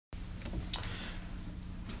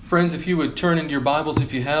Friends, if you would turn into your Bibles,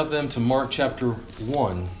 if you have them, to Mark chapter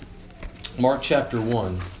 1. Mark chapter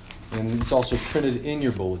 1. And it's also printed in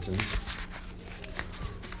your bulletins.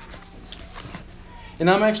 And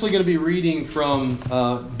I'm actually going to be reading from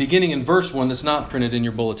beginning in verse 1. That's not printed in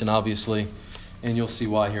your bulletin, obviously. And you'll see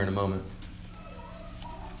why here in a moment.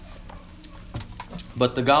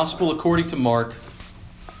 But the Gospel according to Mark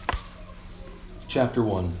chapter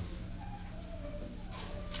 1.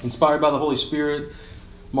 Inspired by the Holy Spirit,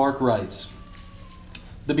 Mark writes,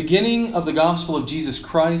 "The beginning of the gospel of Jesus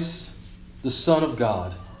Christ, the Son of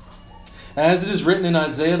God. As it is written in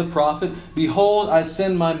Isaiah the prophet, Behold, I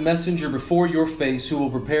send my messenger before your face who will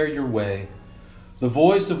prepare your way. The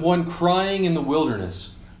voice of one crying in the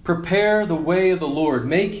wilderness, Prepare the way of the Lord,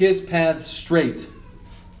 make his paths straight.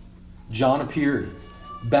 John appeared,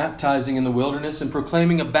 baptizing in the wilderness and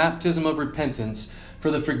proclaiming a baptism of repentance for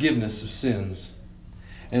the forgiveness of sins.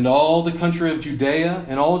 And all the country of Judea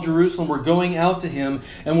and all Jerusalem were going out to him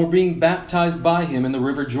and were being baptized by him in the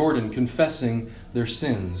river Jordan, confessing their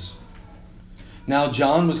sins. Now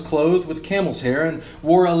John was clothed with camel's hair and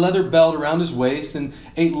wore a leather belt around his waist and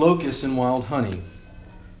ate locusts and wild honey.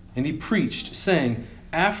 And he preached, saying,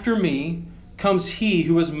 After me comes he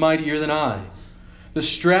who is mightier than I, the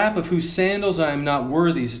strap of whose sandals I am not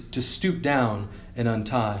worthy to stoop down and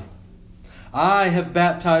untie. I have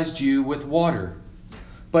baptized you with water,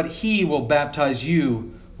 but he will baptize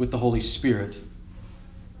you with the Holy Spirit."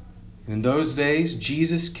 And in those days,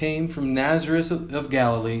 Jesus came from Nazareth of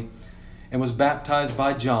Galilee and was baptized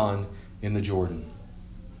by John in the Jordan.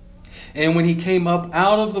 And when he came up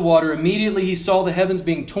out of the water, immediately he saw the heavens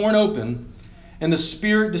being torn open and the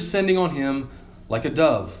Spirit descending on him like a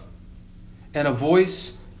dove. And a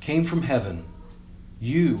voice came from heaven,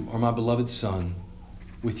 "You are my beloved Son.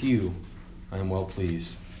 With you I am well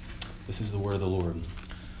pleased." This is the word of the Lord.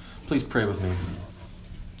 Please pray with me.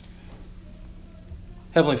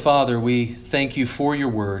 Heavenly Father, we thank you for your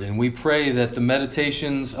word, and we pray that the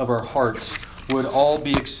meditations of our hearts would all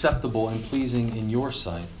be acceptable and pleasing in your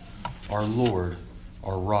sight, our Lord,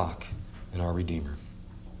 our rock, and our Redeemer.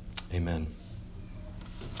 Amen.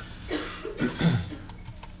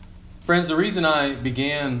 Friends, the reason I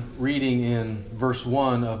began reading in verse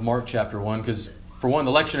 1 of Mark chapter 1, because for one,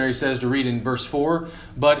 the lectionary says to read in verse 4,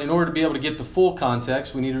 but in order to be able to get the full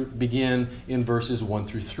context, we need to begin in verses 1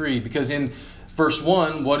 through 3. Because in verse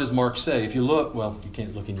 1, what does Mark say? If you look, well, you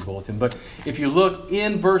can't look in your bulletin, but if you look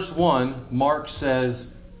in verse 1, Mark says,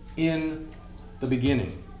 "In the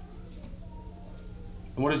beginning."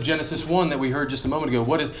 And what is Genesis 1 that we heard just a moment ago?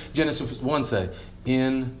 What does Genesis 1 say?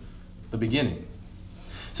 In the beginning.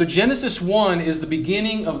 So Genesis 1 is the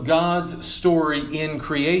beginning of God's story in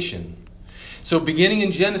creation. So beginning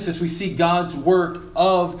in Genesis, we see God's work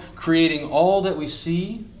of creating all that we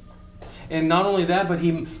see. And not only that, but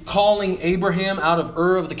him calling Abraham out of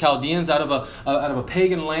Ur of the Chaldeans, out of a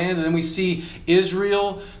pagan land. And then we see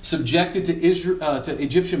Israel subjected to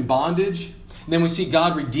Egyptian bondage. And then we see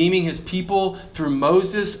God redeeming his people through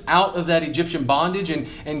Moses out of that Egyptian bondage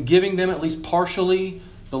and giving them at least partially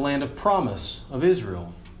the land of promise of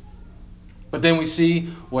Israel. But then we see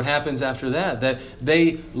what happens after that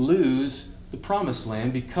they lose the promised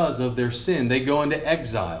land because of their sin. They go into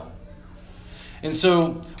exile. And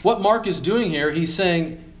so what Mark is doing here, he's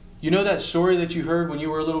saying, you know that story that you heard when you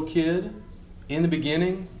were a little kid in the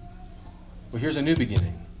beginning? Well, here's a new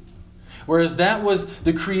beginning. Whereas that was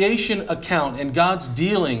the creation account and God's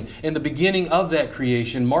dealing in the beginning of that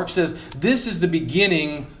creation, Mark says this is the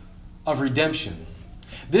beginning of redemption.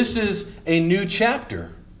 This is a new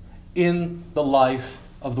chapter in the life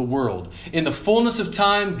of the world. In the fullness of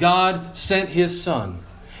time, God sent his Son.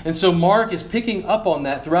 And so Mark is picking up on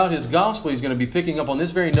that throughout his gospel. He's going to be picking up on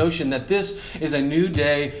this very notion that this is a new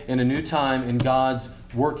day and a new time in God's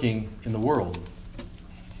working in the world.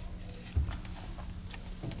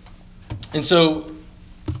 And so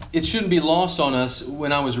it shouldn't be lost on us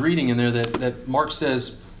when I was reading in there that Mark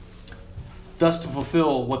says, thus to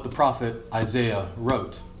fulfill what the prophet Isaiah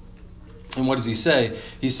wrote. And what does he say?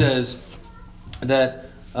 He says that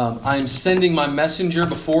I am sending my messenger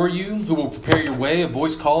before you who will prepare your way, a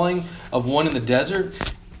voice calling of one in the desert.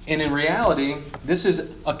 And in reality, this is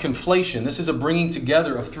a conflation. This is a bringing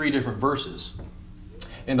together of three different verses.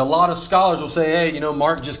 And a lot of scholars will say, hey,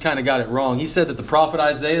 Mark just kind of got it wrong. He said that the prophet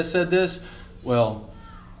Isaiah said this. Well,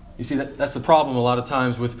 you see, that's the problem a lot of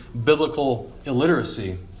times with biblical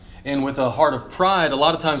illiteracy. And with a heart of pride, a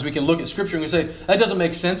lot of times we can look at Scripture and we say, that doesn't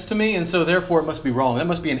make sense to me, and so therefore it must be wrong. That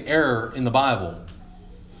must be an error in the Bible.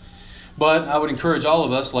 But I would encourage all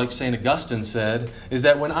of us, like St. Augustine said, is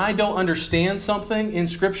that when I don't understand something in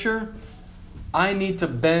Scripture, I need to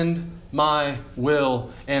bend my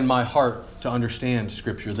will and my heart to understand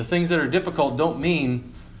Scripture. The things that are difficult don't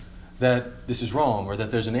mean that this is wrong or that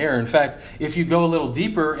there's an error. In fact, if you go a little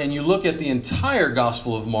deeper and you look at the entire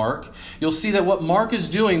Gospel of Mark, you'll see that what Mark is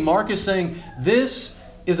doing, Mark is saying this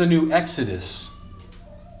is a new Exodus.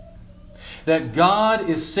 That God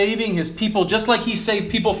is saving his people just like he saved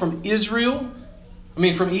people from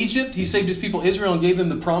from Egypt. He saved his people Israel and gave them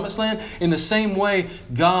the promised land. In the same way,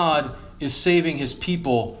 God is saving his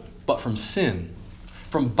people, but from sin.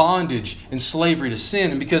 From bondage and slavery to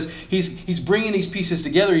sin. And because he's bringing these pieces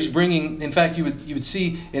together, he's bringing, in fact, you would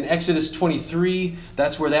see in Exodus 23,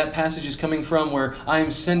 that's where that passage is coming from, where I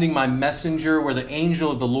am sending my messenger, where the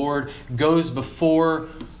angel of the Lord goes before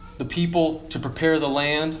the people to prepare the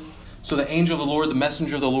land. So the angel of the Lord, the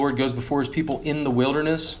messenger of the Lord, goes before his people in the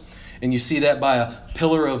wilderness. And you see that by a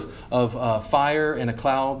pillar of fire and a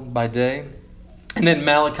cloud by day. And then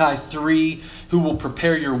Malachi 3, who will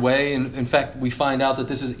prepare your way. And in fact, we find out that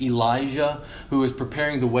this is Elijah who is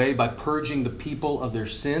preparing the way by purging the people of their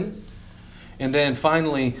sin. And then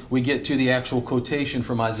finally, we get to the actual quotation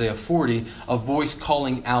from Isaiah 40, a voice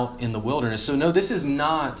calling out in the wilderness. So no, this is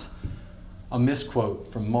not a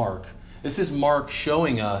misquote from Mark. This is Mark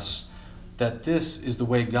showing us that this is the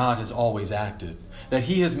way God has always acted. That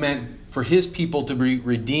he has meant for his people to be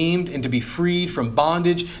redeemed and to be freed from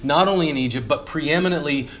bondage, not only in Egypt, but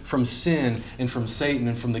preeminently from sin and from Satan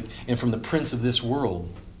and from the prince of this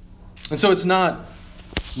world. And so it's not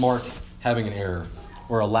Mark having an error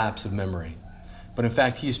or a lapse of memory. But in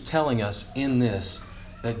fact, he's telling us in this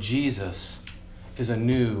that Jesus is a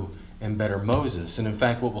new and better Moses. And in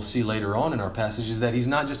fact, what we'll see later on in our passage is that he's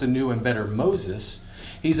not just a new and better Moses,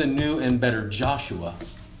 he's a new and better Joshua.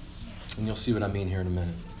 And you'll see what I mean here in a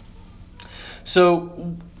minute.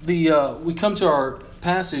 So we come to our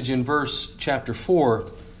passage in chapter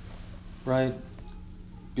 4, right?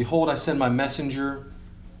 Behold, I send my messenger.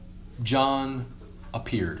 John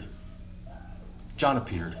appeared. John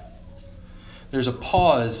appeared. There's a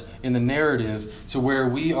pause in the narrative to where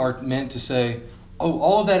we are meant to say, oh,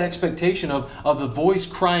 all of that expectation of the voice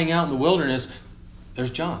crying out in the wilderness,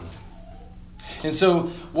 there's John. And so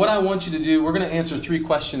what I want you to do, we're going to answer 3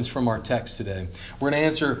 questions from our text today. We're going to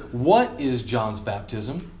answer, what is John's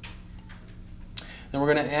baptism? Then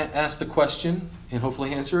we're going to ask the question, and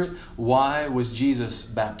hopefully answer it, why was Jesus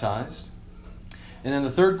baptized? And then the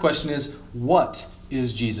third question is, what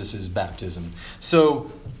is Jesus' baptism?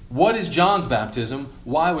 So what is John's baptism?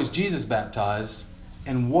 Why was Jesus baptized?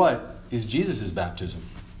 And what is Jesus' baptism?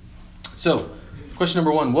 So question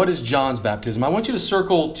number 1, what is John's baptism? I want you to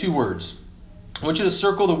circle 2 words. I want you to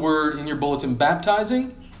circle the word in your bulletin,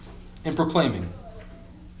 baptizing and proclaiming.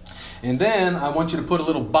 And then I want you to put a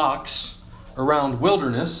little box around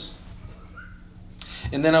wilderness.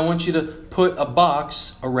 And then I want you to put a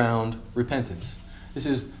box around repentance. This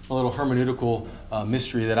is a little hermeneutical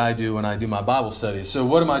mystery that I do when I do my Bible studies. So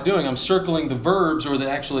what am I doing? I'm circling the verbs or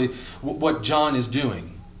what John is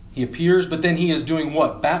doing. He appears, but then he is doing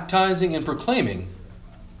what? Baptizing and proclaiming.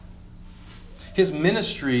 His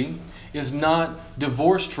ministry is not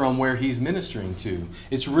divorced from where he's ministering to.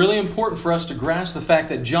 It's really important for us to grasp the fact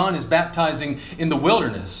that John is baptizing in the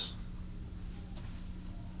wilderness.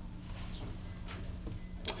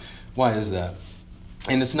 Why is that?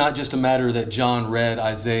 And it's not just a matter that John read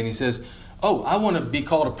Isaiah and he says, oh, I want to be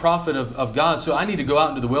called a prophet of God, so I need to go out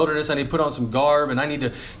into the wilderness, I need to put on some garb, and I need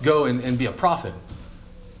to go and be a prophet.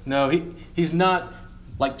 No, he's not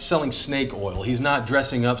like selling snake oil. He's not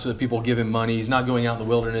dressing up so that people give him money. He's not going out in the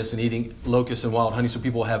wilderness and eating locusts and wild honey so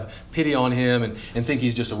people have pity on him and think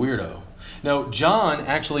he's just a weirdo. No, John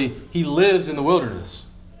actually, he lives in the wilderness.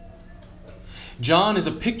 John is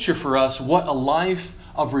a picture for us what a life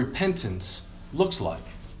of repentance looks like.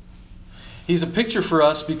 He's a picture for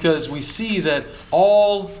us because we see that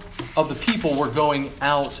all of the people were going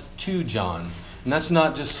out to John. And that's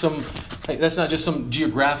not just some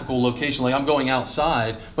geographical location like I'm going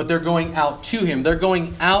outside, but they're going out to him. They're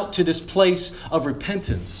going out to this place of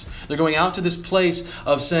repentance. They're going out to this place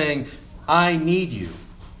of saying, I need you.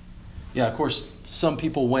 Yeah, of course, some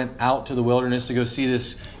people went out to the wilderness to go see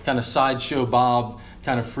this kind of sideshow Bob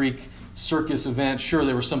kind of freak circus event. Sure,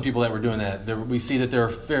 there were some people that were doing that. We see that there are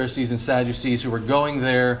Pharisees and Sadducees who were going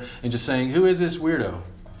there and just saying, who is this weirdo?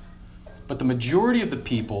 But the majority of the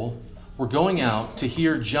people were going out to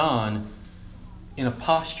hear John in a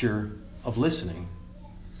posture of listening,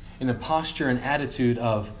 in a posture and attitude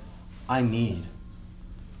of, I need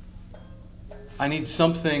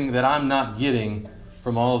something that I'm not getting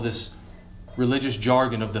from all of this religious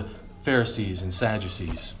jargon of the Pharisees and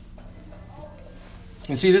Sadducees.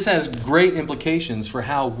 And see, this has great implications for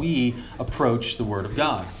how we approach the Word of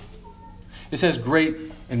God. This has great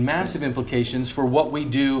and massive implications for what we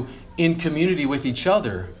do in community with each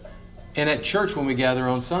other and at church when we gather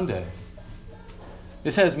on Sunday.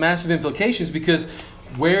 This has massive implications because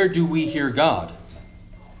where do we hear God?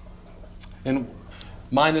 And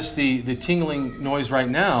minus the tingling noise right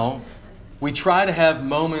now, we try to have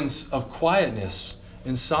moments of quietness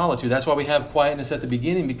and solitude. That's why we have quietness at the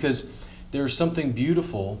beginning, because there's something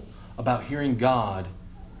beautiful about hearing God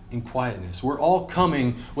in quietness. We're all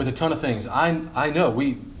coming with a ton of things. I know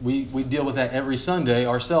we deal with that every Sunday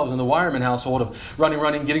ourselves in the Wireman household of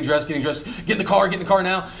running, getting dressed, get in the car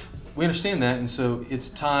now. We understand that, and so it's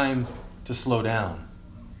time to slow down.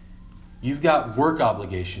 You've got work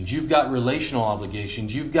obligations. You've got relational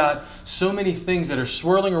obligations. You've got so many things that are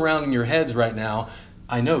swirling around in your heads right now.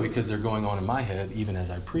 I know because they're going on in my head even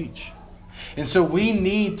as I preach. And so we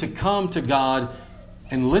need to come to God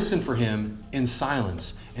and listen for Him in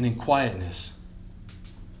silence and in quietness.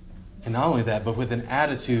 And not only that, but with an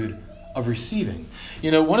attitude of receiving.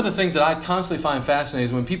 One of the things that I constantly find fascinating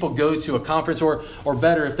is when people go to a conference, or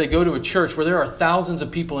better, if they go to a church where there are thousands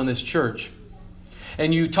of people in this church,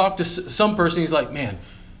 and you talk to some person, he's like, man,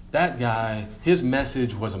 that guy, his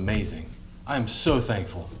message was amazing. I am so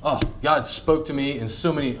thankful. Oh, God spoke to me in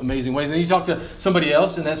so many amazing ways. And then you talk to somebody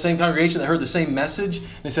else in that same congregation that heard the same message, and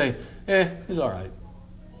they say, it's all right.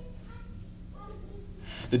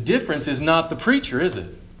 The difference is not the preacher, is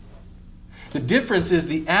it? The difference is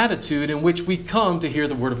the attitude in which we come to hear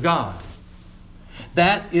the Word of God.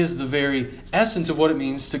 That is the very essence of what it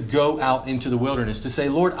means to go out into the wilderness, to say,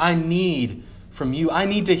 Lord, I need from you. I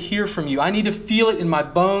need to hear from you. I need to feel it in my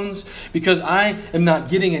bones, because I am not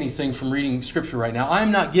getting anything from reading Scripture right now.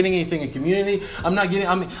 I'm not getting anything in community.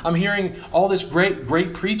 I'm hearing all this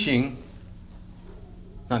great preaching.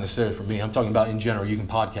 Not necessarily for me. I'm talking about in general. You can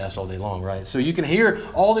podcast all day long, right? So you can hear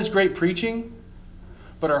all this great preaching,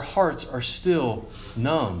 but our hearts are still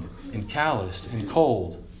numb and calloused and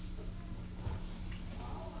cold.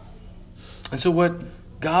 And so what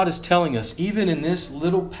God is telling us, even in this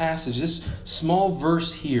little passage, this small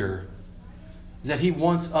verse here, is that He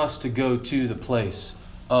wants us to go to the place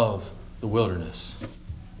of the wilderness,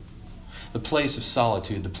 the place of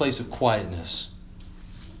solitude, the place of quietness.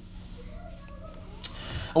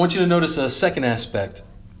 I want you to notice a second aspect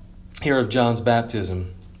here of John's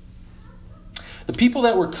baptism. The people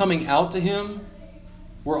that were coming out to him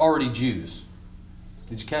were already Jews.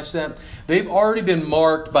 Did you catch that? They've already been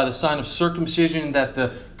marked by the sign of circumcision that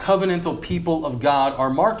the covenantal people of God are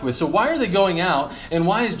marked with. So why are they going out, and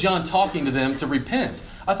why is John talking to them to repent?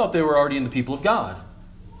 I thought they were already in the people of God.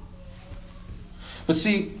 But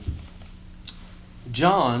see,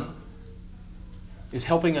 John is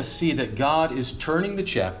helping us see that God is turning the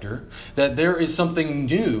chapter, that there is something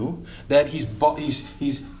new, that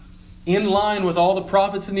he's in line with all the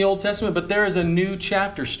prophets in the Old Testament, but there is a new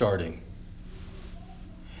chapter starting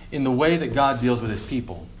in the way that God deals with His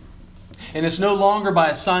people. And it's no longer by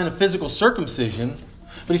a sign of physical circumcision,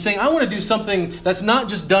 but He's saying, I want to do something that's not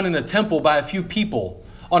just done in a temple by a few people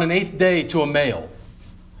on an 8th day to a male.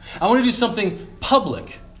 I want to do something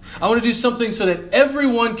public. I want to do something so that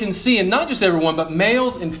everyone can see, and not just everyone, but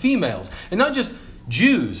males and females. And not just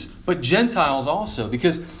Jews, but Gentiles also.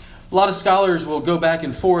 Because a lot of scholars will go back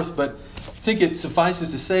and forth, but I think it suffices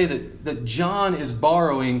to say that John is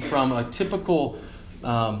borrowing from a typical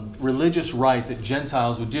religious rite that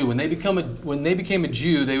Gentiles would do. When they became a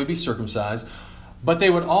Jew, they would be circumcised, but they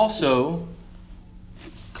would also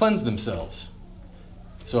cleanse themselves.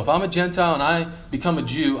 So if I'm a Gentile and I become a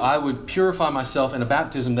Jew, I would purify myself in a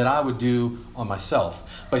baptism that I would do on myself.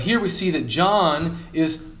 But here we see that John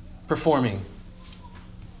is performing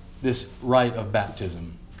this rite of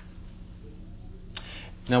baptism.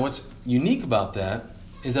 Now what's unique about that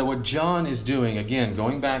is that what John is doing, again,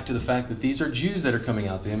 going back to the fact that these are Jews that are coming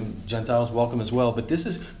out to him, Gentiles welcome as well, but this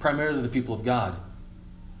is primarily the people of God.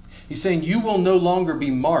 He's saying you will no longer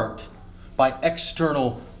be marked by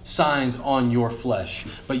external signs on your flesh,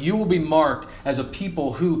 but you will be marked as a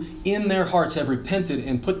people who in their hearts have repented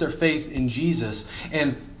and put their faith in Jesus,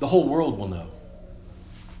 and the whole world will know.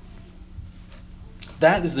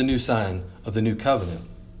 That is the new sign of the new covenant.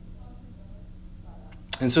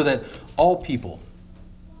 And so that all people,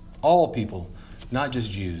 not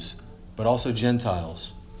just Jews, but also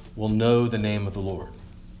Gentiles, will know the name of the Lord.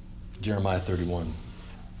 Jeremiah 31.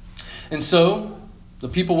 And so the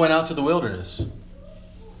people went out to the wilderness,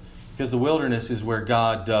 because the wilderness is where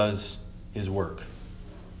God does His work.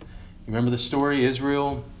 You remember the story,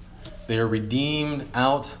 Israel? They are redeemed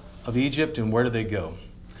out of Egypt, and where do they go?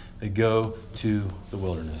 They go to the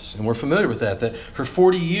wilderness. And we're familiar with that for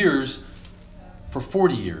 40 years,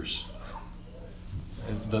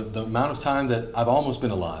 the amount of time that I've almost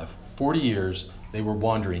been alive, 40 years, they were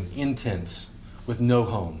wandering in tents with no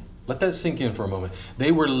home. Let that sink in for a moment.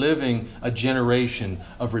 They were living a generation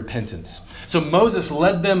of repentance. So Moses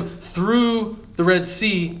led them through the Red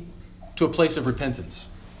Sea to a place of repentance.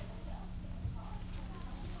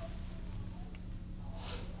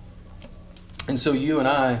 And so you and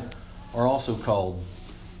I are also called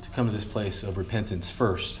to come to this place of repentance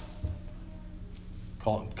first.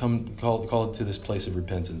 Call it to this place of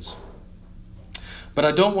repentance. But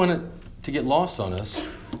I don't want it to get lost on us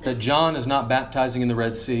that John is not baptizing in the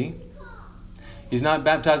Red Sea. He's not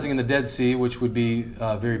baptizing in the Dead Sea, which would be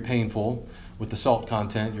very painful with the salt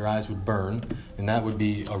content. Your eyes would burn, and that would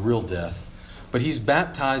be a real death. But he's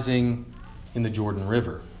baptizing in the Jordan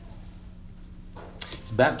River.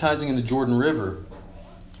 He's baptizing in the Jordan River.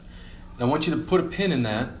 And I want you to put a pin in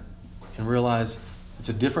that and realize it's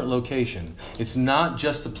a different location. It's not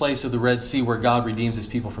just the place of the Red Sea where God redeems his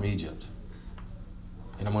people from Egypt.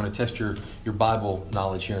 And I'm going to test your Bible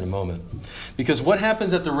knowledge here in a moment. Because what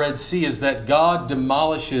happens at the Red Sea is that God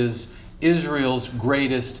demolishes Israel's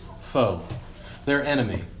greatest foe, their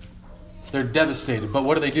enemy. They're devastated. But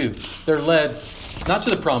what do? They're led not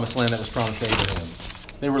to the promised land that was promised to Abraham.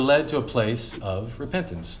 They were led to a place of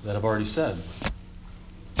repentance that I've already said.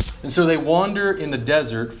 And so they wander in the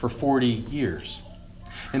desert for 40 years.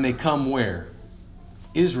 And they come where?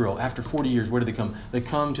 Israel, after 40 years, where do they come? They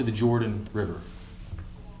come to the Jordan River.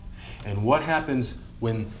 And what happens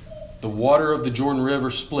when the water of the Jordan River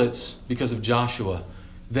splits because of Joshua?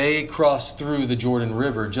 They cross through the Jordan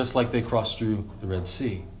River just like they crossed through the Red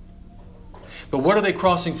Sea. But what are they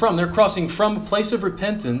crossing from? They're crossing from a place of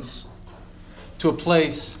repentance to a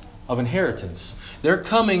place of inheritance. They're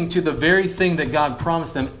coming to the very thing that God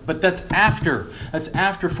promised them, but that's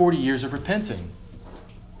after 40 years of repenting.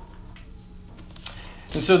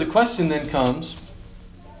 And so the question then comes,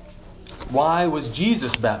 why was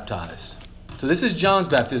Jesus baptized? So this is John's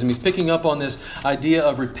baptism. He's picking up on this idea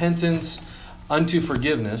of repentance unto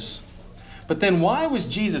forgiveness. But then why was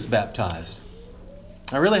Jesus baptized?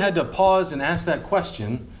 I really had to pause and ask that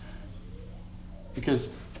question because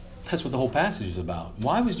that's what the whole passage is about.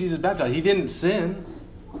 Why was Jesus baptized? He didn't sin.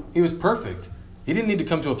 He was perfect. He didn't need to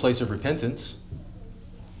come to a place of repentance.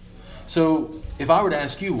 So if I were to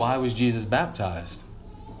ask you, why was Jesus baptized?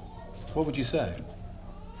 What would you say?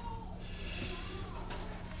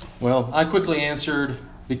 Well, I quickly answered,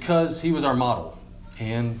 because he was our model.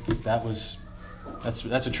 And that's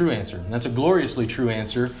a true answer. And that's a gloriously true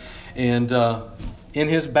answer. And in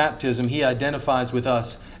his baptism, he identifies with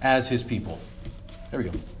us as his people. There we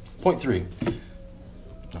go. Point 3.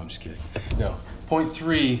 No, I'm just kidding. No. Point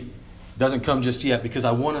 3 doesn't come just yet because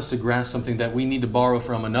I want us to grasp something that we need to borrow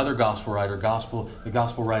from another gospel writer, the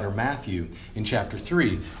gospel writer Matthew in chapter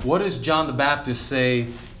 3. What does John the Baptist say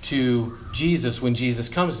to Jesus when Jesus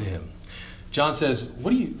comes to him? John says,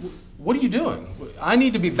 What are you doing? I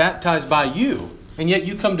need to be baptized by you, and yet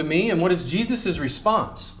you come to me. And what is Jesus'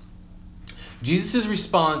 response? Jesus'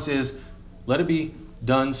 response is, let it be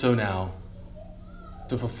done so now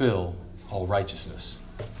to fulfill all righteousness.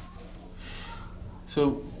 So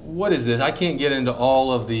what is this? I can't get into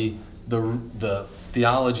all of the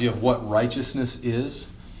theology of what righteousness is,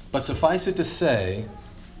 but suffice it to say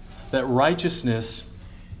that righteousness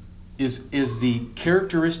is the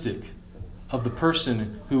characteristic of the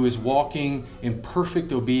person who is walking in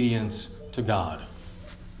perfect obedience to God.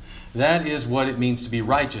 That is what it means to be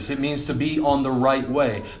righteous. It means to be on the right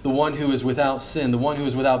way, the one who is without sin, the one who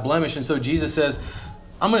is without blemish. And so Jesus says,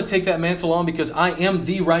 I'm going to take that mantle on because I am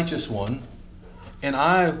the righteous one, and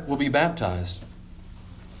I will be baptized.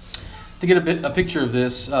 To get a picture of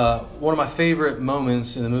this, one of my favorite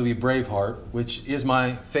moments in the movie Braveheart, which is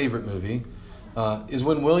my favorite movie, is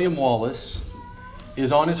when William Wallace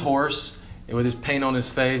is on his horse with his paint on his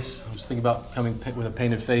face. I was thinking about coming with a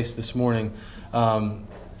painted face this morning.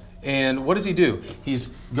 And what does he do?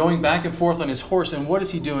 He's going back and forth on his horse, and what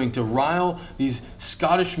is he doing to rile these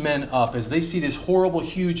Scottish men up as they see this horrible,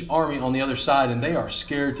 huge army on the other side, and they are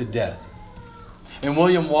scared to death. And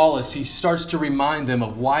William Wallace, he starts to remind them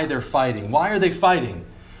of why they're fighting. Why are they fighting?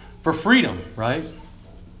 For freedom, right?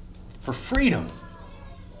 For freedom.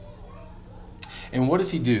 And what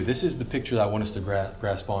does he do? This is the picture that I want us to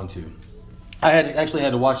grasp onto. I actually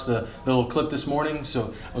had to watch the little clip this morning,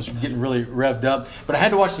 so I was getting really revved up. But I had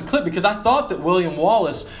to watch the clip because I thought that William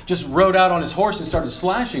Wallace just rode out on his horse and started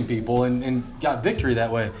slashing people and got victory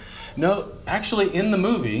that way. No, actually in the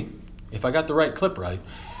movie, if I got the right clip right,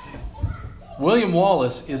 William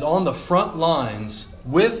Wallace is on the front lines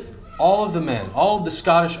with all of the men, all of the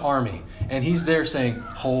Scottish army. And he's there saying,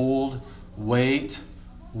 hold, wait,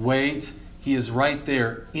 He is right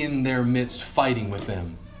there in their midst fighting with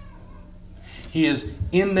them. He is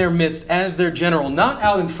in their midst as their general, not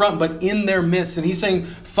out in front, but in their midst. And he's saying,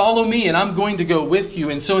 follow me and I'm going to go with you.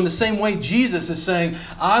 And so in the same way, Jesus is saying,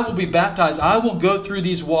 I will be baptized. I will go through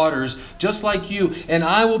these waters just like you. And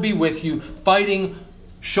I will be with you, fighting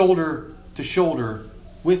shoulder to shoulder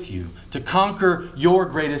with you to conquer your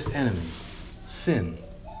greatest enemy, sin.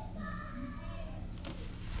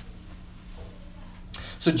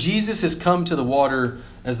 So Jesus has come to the water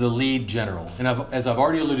as the lead general. And as I've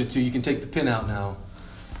already alluded to, you can take the pin out now,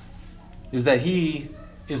 is that he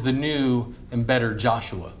is the new and better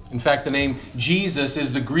Joshua. In fact, the name Jesus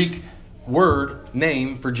is the Greek word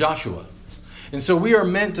name for Joshua. And so we are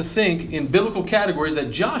meant to think in biblical categories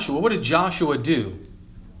that Joshua, what did Joshua do?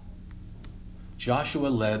 Joshua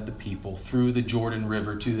led the people through the Jordan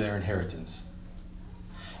River to their inheritance.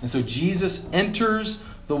 And so Jesus enters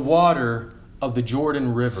the water of the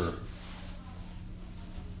Jordan River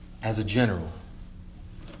as a general,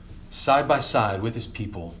 side by side with his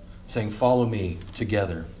people, saying, follow me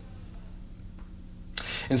together.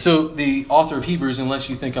 And so the author of Hebrews, unless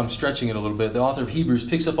you think I'm stretching it a little bit, the author of Hebrews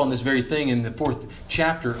picks up on this very thing in the 4th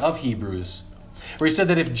chapter of Hebrews, where he said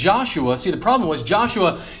that if Joshua, the problem was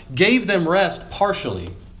Joshua gave them rest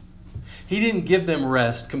partially. He didn't give them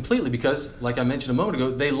rest completely because, like I mentioned a moment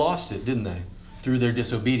ago, they lost it, didn't they? Through their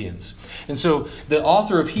disobedience. And so the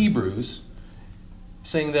author of Hebrews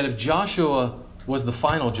saying that if Joshua was the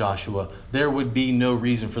final Joshua, there would be no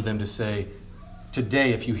reason for them to say,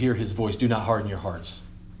 today if you hear his voice, do not harden your hearts.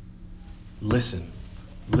 Listen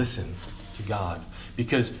to God,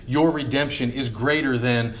 because your redemption is greater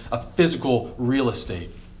than a physical real estate.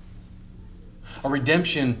 A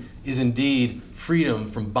redemption is indeed freedom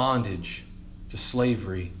from bondage to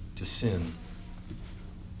slavery to sin.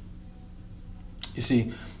 You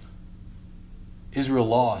see, Israel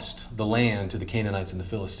lost the land to the Canaanites and the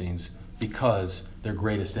Philistines because their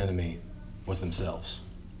greatest enemy was themselves,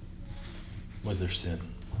 was their sin.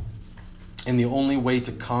 And the only way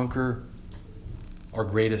to conquer our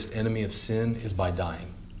greatest enemy of sin is by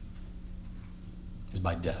dying, is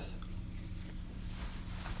by death.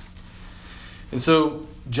 And so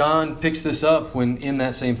John picks this up when in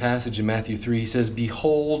that same passage in Matthew 3, he says,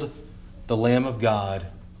 behold the Lamb of God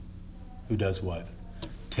who does what?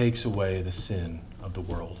 Takes away the sin of the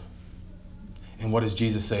world. And what does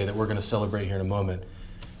Jesus say that we're going to celebrate here in a moment?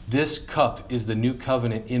 This cup is the new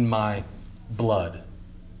covenant in my blood.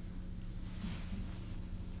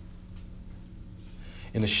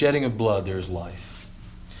 In the shedding of blood, there is life.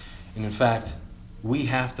 And in fact, we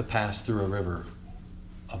have to pass through a river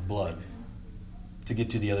of blood to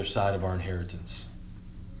get to the other side of our inheritance.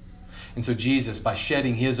 And so Jesus, by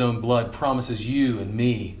shedding his own blood, promises you and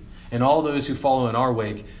me and all those who follow in our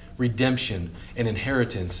wake redemption and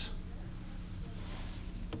inheritance.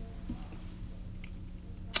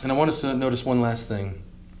 And I want us to notice one last thing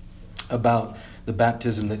about the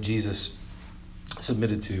baptism that Jesus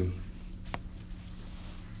submitted to.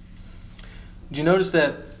 Did you notice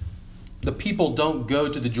that the people don't go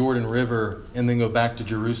to the Jordan River and then go back to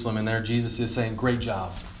Jerusalem, and there Jesus is saying, great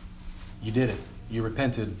job. You did it. You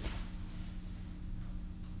repented.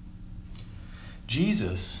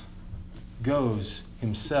 Jesus goes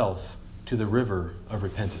himself to the river of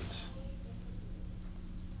repentance.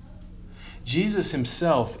 Jesus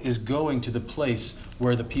himself is going to the place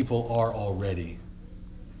where the people are already.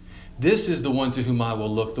 This is the one to whom I will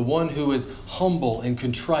look, the one who is humble and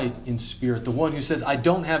contrite in spirit, the one who says, I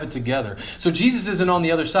don't have it together. So Jesus isn't on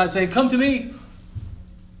the other side saying, come to me.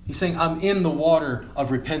 He's saying, I'm in the water of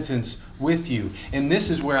repentance with you. And this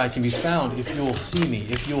is where I can be found if you'll see me,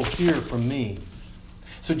 if you'll hear from me.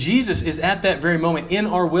 So Jesus is at that very moment in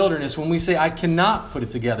our wilderness when we say, I cannot put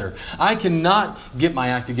it together. I cannot get my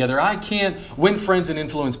act together. I can't win friends and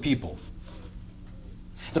influence people.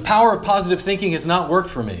 The power of positive thinking has not worked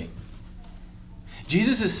for me.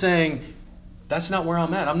 Jesus is saying, that's not where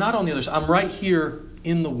I'm at. I'm not on the other side. I'm right here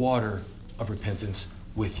in the water of repentance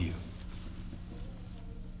with you.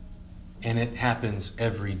 And it happens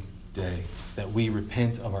every day that we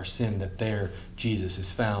repent of our sin, that there Jesus is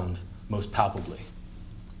found most palpably.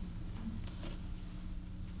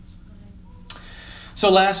 So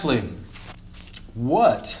lastly,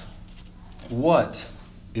 what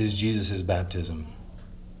is Jesus' baptism?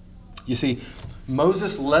 You see,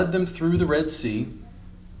 Moses led them through the Red Sea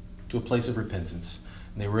to a place of repentance.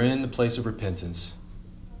 And they were in the place of repentance.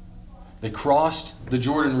 They crossed the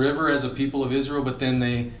Jordan River as a people of Israel, but then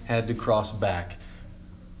they had to cross back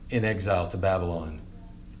in exile to Babylon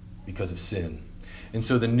because of sin. And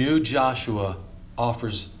so the new Joshua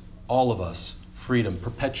offers all of us freedom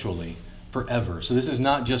perpetually forever. So this is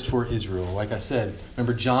not just for Israel. Like I said,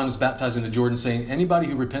 remember John is baptized into Jordan saying anybody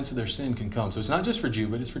who repents of their sin can come. So it's not just for Jew,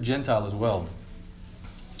 but it's for Gentile as well.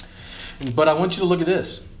 But I want you to look at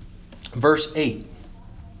this. Verse 8.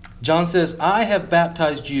 John says, I have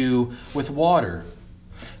baptized you with water,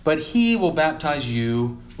 but he will baptize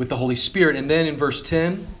you with the Holy Spirit. And then in verse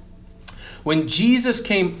 10, when Jesus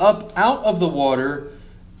came up out of the water,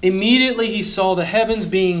 immediately he saw the heavens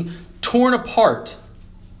being torn apart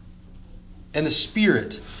and the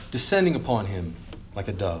Spirit descending upon him like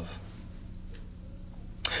a dove.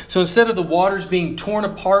 So instead of the waters being torn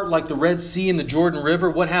apart like the Red Sea and the Jordan River,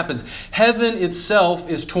 what happens? Heaven itself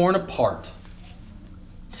is torn apart.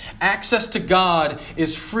 Access to God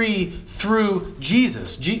is free through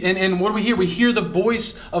Jesus. And what do we hear? We hear the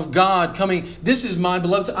voice of God coming, this is my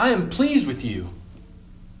beloved Son. I am pleased with you.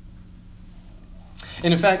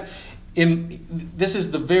 And in fact, this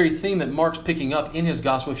is the very theme that Mark's picking up in his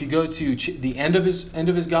gospel. If you go to the end of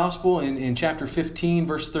his gospel in chapter 15,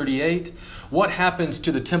 verse 38, what happens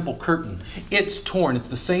to the temple curtain? It's torn. It's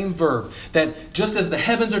the same verb that just as the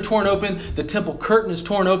heavens are torn open, the temple curtain is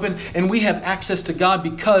torn open, and we have access to God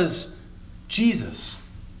because Jesus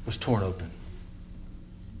was torn open.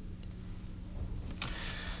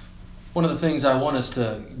 One of the things I want us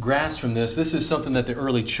to grasp from this is something that the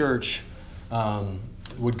early church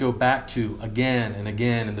would go back to again and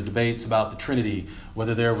again in the debates about the Trinity,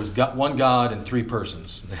 whether there was one God and three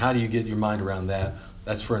persons. And how do you get your mind around that?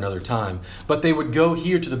 That's for another time. But they would go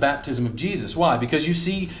here to the baptism of Jesus. Why? Because you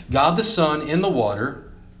see God the Son in the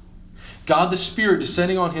water, God the Spirit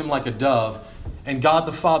descending on him like a dove, and God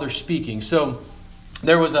the Father speaking. So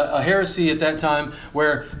there was a heresy at that time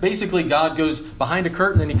where basically God goes behind a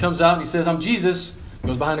curtain and he comes out and he says, I'm Jesus.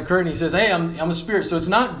 Goes behind a curtain. He says, hey, I'm a spirit. So it's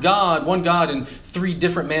not God, one God in three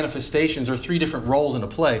different manifestations or three different roles in a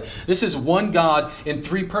play. This is one God in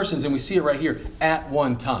three persons, and we see it right here at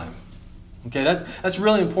one time. Okay, that's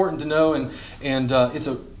really important to know, and it's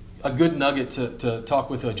a good nugget to talk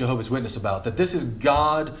with a Jehovah's Witness about. That this is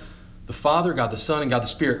God the Father, God the Son, and God the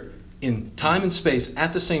Spirit in time and space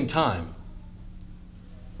at the same time,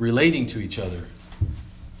 relating to each other.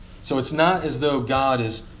 So it's not as though God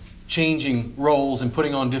is changing roles and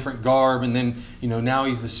putting on different garb, and then now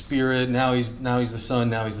he's the Spirit, now he's the Son,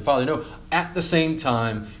 now he's the Father. No, at the same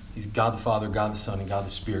time, he's God the Father, God the Son, and God the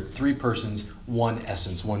Spirit. Three persons, one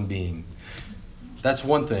essence, one being. That's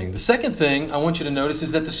one thing. The second thing I want you to notice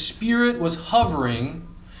is that the Spirit was hovering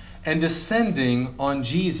and descending on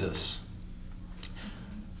Jesus.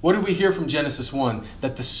 What did we hear from Genesis 1?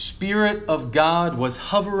 That the Spirit of God was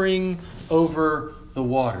hovering over the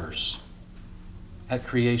waters at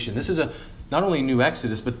creation. This is not only a new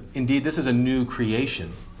Exodus, but indeed this is a new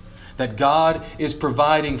creation. That God is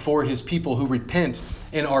providing for his people who repent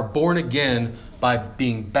and are born again by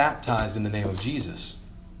being baptized in the name of Jesus.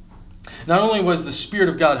 Not only was the Spirit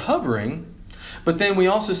of God hovering, but then we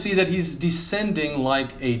also see that he's descending like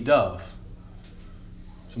a dove.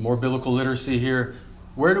 Some more biblical literacy here.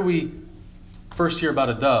 Where do we first hear about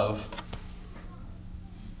a dove?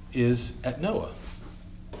 Is at Noah.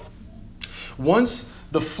 Once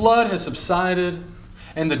the flood has subsided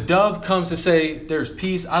and the dove comes to say, there's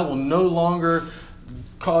peace, I will no longer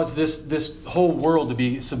cause this whole world to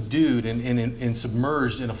be subdued and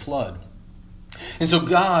submerged in a flood. And so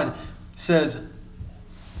God says,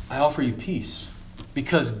 I offer you peace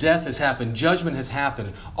because death has happened, judgment has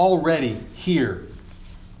happened already here.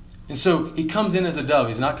 And so he comes in as a dove.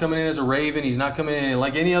 He's not coming in as a raven. He's not coming in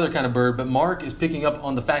like any other kind of bird. But Mark is picking up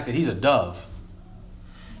on the fact that he's a dove.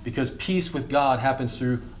 Because peace with God happens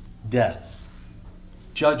through death,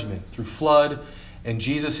 judgment, through flood, and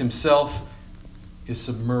Jesus himself is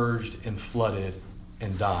submerged and flooded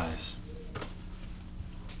and dies.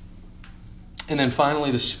 And then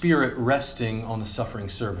finally, the Spirit resting on the suffering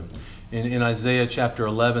servant. In Isaiah chapter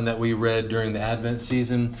 11 that we read during the Advent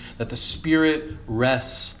season, that the Spirit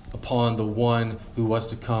rests upon the one who was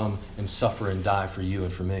to come and suffer and die for you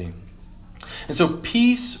and for me. And so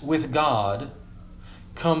peace with God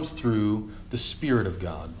comes through the Spirit of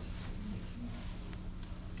God.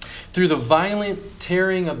 Through the violent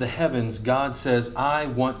tearing of the heavens, God says, I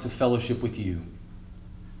want to fellowship with you.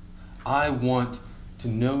 I want to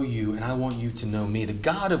know you, and I want you to know me, the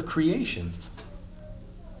God of creation.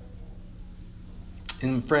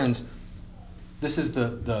 And friends, this is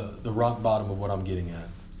the rock bottom of what I'm getting at.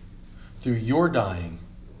 Through your dying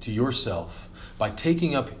to yourself, by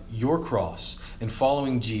taking up your cross and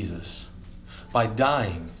following Jesus, by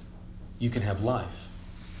dying, you can have life.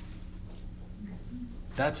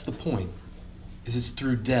 That's the point. Is it's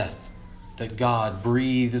through death that God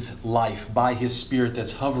breathes life by his Spirit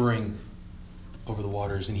that's hovering over the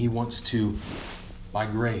waters, and He wants to, by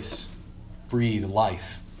grace, breathe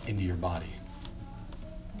life into your body.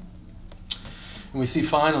 And we see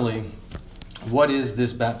finally, what is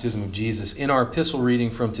this baptism of Jesus? In our epistle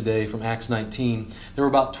reading from today, from Acts 19, there were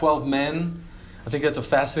about 12 men. I think that's a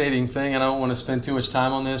fascinating thing, and I don't want to spend too much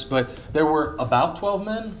time on this, but there were about 12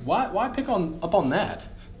 men. Why pick up on that?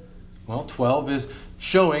 Well, 12 is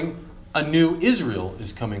showing a new Israel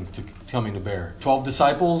is coming to bear. 12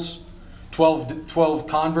 disciples, 12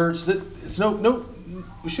 converts. It's no.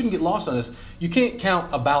 We shouldn't get lost on this. You can't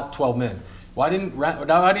count about 12 men. Why didn't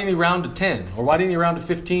he round to 10? Or why didn't he round to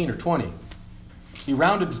 15 or 20? He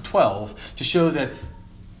rounded to 12 to show that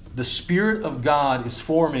the Spirit of God is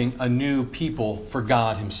forming a new people for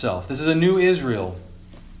God Himself. This is a new Israel.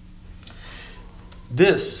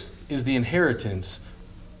 This is the inheritance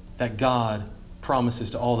that God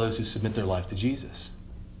promises to all those who submit their life to Jesus.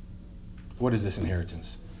 What is this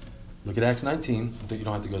inheritance? Look at Acts 19. You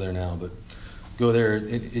don't have to go there now, but go there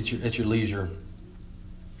at your leisure.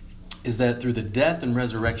 Is that through the death and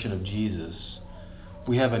resurrection of Jesus,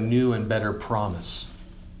 we have a new and better promise.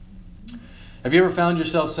 Have you ever found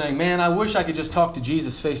yourself saying, man, I wish I could just talk to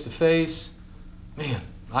Jesus face to face? Man,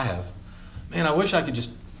 I have. Man, I wish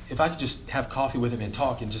if I could just have coffee with Him and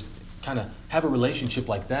talk and just kind of have a relationship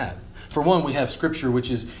like that. For one, we have Scripture,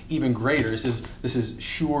 which is even greater. This is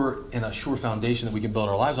sure and a sure foundation that we can build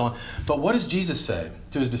our lives on. But what does Jesus say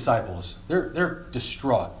to His disciples? They're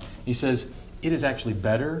distraught. He says, it is actually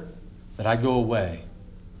better that I go away.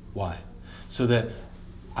 Why? So that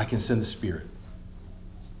I can send the Spirit.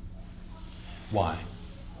 Why?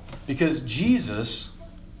 Because Jesus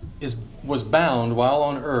was bound while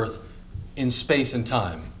on earth in space and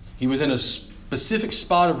time. He was in a specific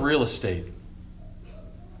spot of real estate.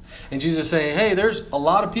 And Jesus is saying, hey, there's a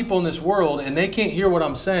lot of people in this world and they can't hear what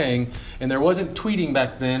I'm saying. And there wasn't tweeting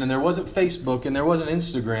back then, and there wasn't Facebook, and there wasn't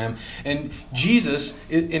Instagram. And Jesus,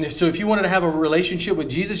 so if you wanted to have a relationship with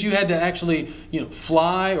Jesus, you had to actually,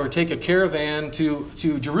 fly or take a caravan to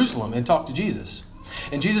Jerusalem and talk to Jesus.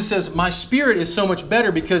 And Jesus says, my Spirit is so much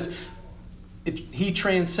better because He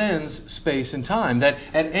transcends space and time. That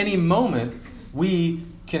at any moment we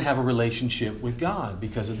can have a relationship with God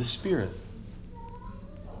because of the Spirit.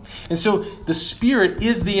 And so the Spirit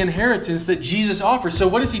is the inheritance that Jesus offers. So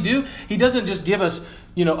what does He do? He doesn't just give us,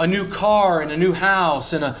 a new car and a new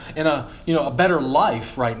house and a better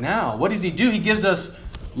life right now. What does He do? He gives us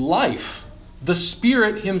life, the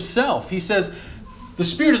Spirit Himself. He says, the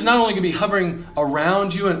Spirit is not only going to be hovering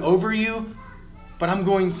around you and over you, but I'm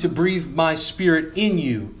going to breathe my Spirit in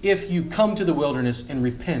you if you come to the wilderness and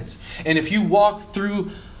repent. And if you walk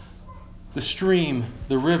through the stream,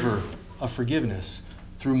 the river of forgiveness,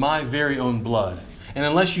 through my very own blood. And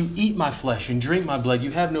unless you eat my flesh and drink my blood,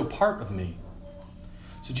 you have no part of me.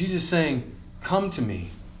 So Jesus is saying, come to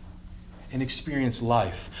me and experience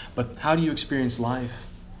life. But how do you experience life?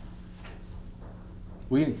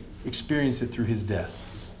 We experience it through His death.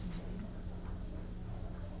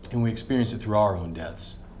 And we experience it through our own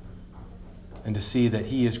deaths. And to see that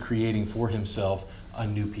He is creating for Himself a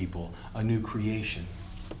new people, a new creation.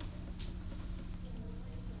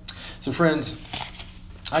 So friends,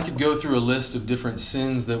 I could go through a list of different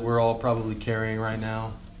sins that we're all probably carrying right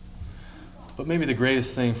now. But maybe the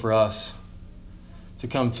greatest thing for us to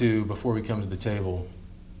come to before we come to the table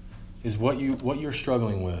is what you're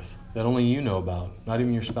struggling with that only you know about, not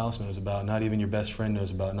even your spouse knows about, not even your best friend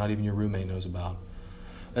knows about, not even your roommate knows about.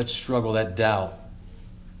 That struggle, that doubt,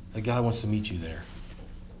 that God wants to meet you there.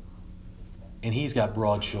 And He's got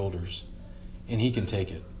broad shoulders, and He can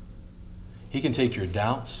take it. He can take your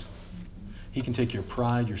doubts. He can take your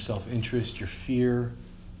pride, your self-interest, your fear,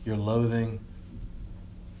 your loathing,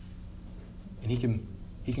 and He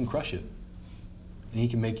can crush it. And He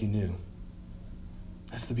can make you new.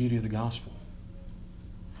 That's the beauty of the gospel.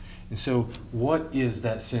 And so what is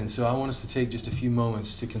that sin? So I want us to take just a few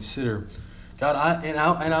moments to consider, God,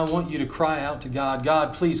 I want you to cry out to God,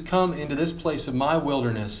 God, please come into this place of my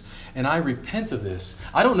wilderness, and I repent of this.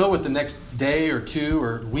 I don't know what the next day or two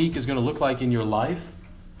or week is going to look like in your life.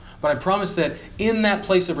 But I promise that in that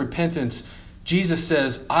place of repentance, Jesus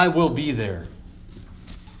says, I will be there.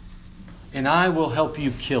 And I will help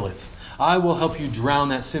you kill it. I will help you drown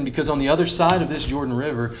that sin, because on the other side of this Jordan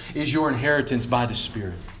River is your inheritance by the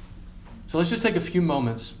Spirit. So let's just take a few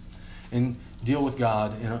moments and deal with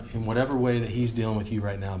God in whatever way that He's dealing with you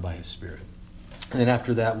right now by His Spirit. And then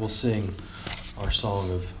after that, we'll sing our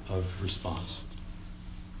song of response.